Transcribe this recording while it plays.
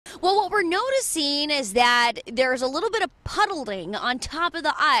Well, what we're noticing is that there's a little bit of puddling on top of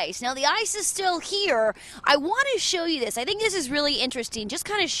the ice. Now, the ice is still here. I want to show you this. I think this is really interesting, just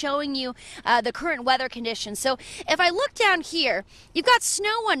kind of showing you the current weather conditions. So if I look down here, you've got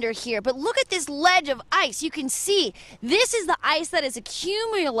snow under here, but look at this ledge of ice. You can see this is the ice that is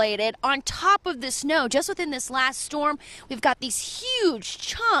accumulated on top of the snow just within this last storm. We've got these huge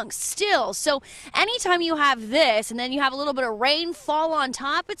chunks still. So anytime you have this and then you have a little bit of rain fall on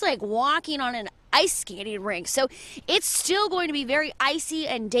top, it's like walking on an ice skating rink. So it's still going to be very icy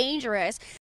and dangerous.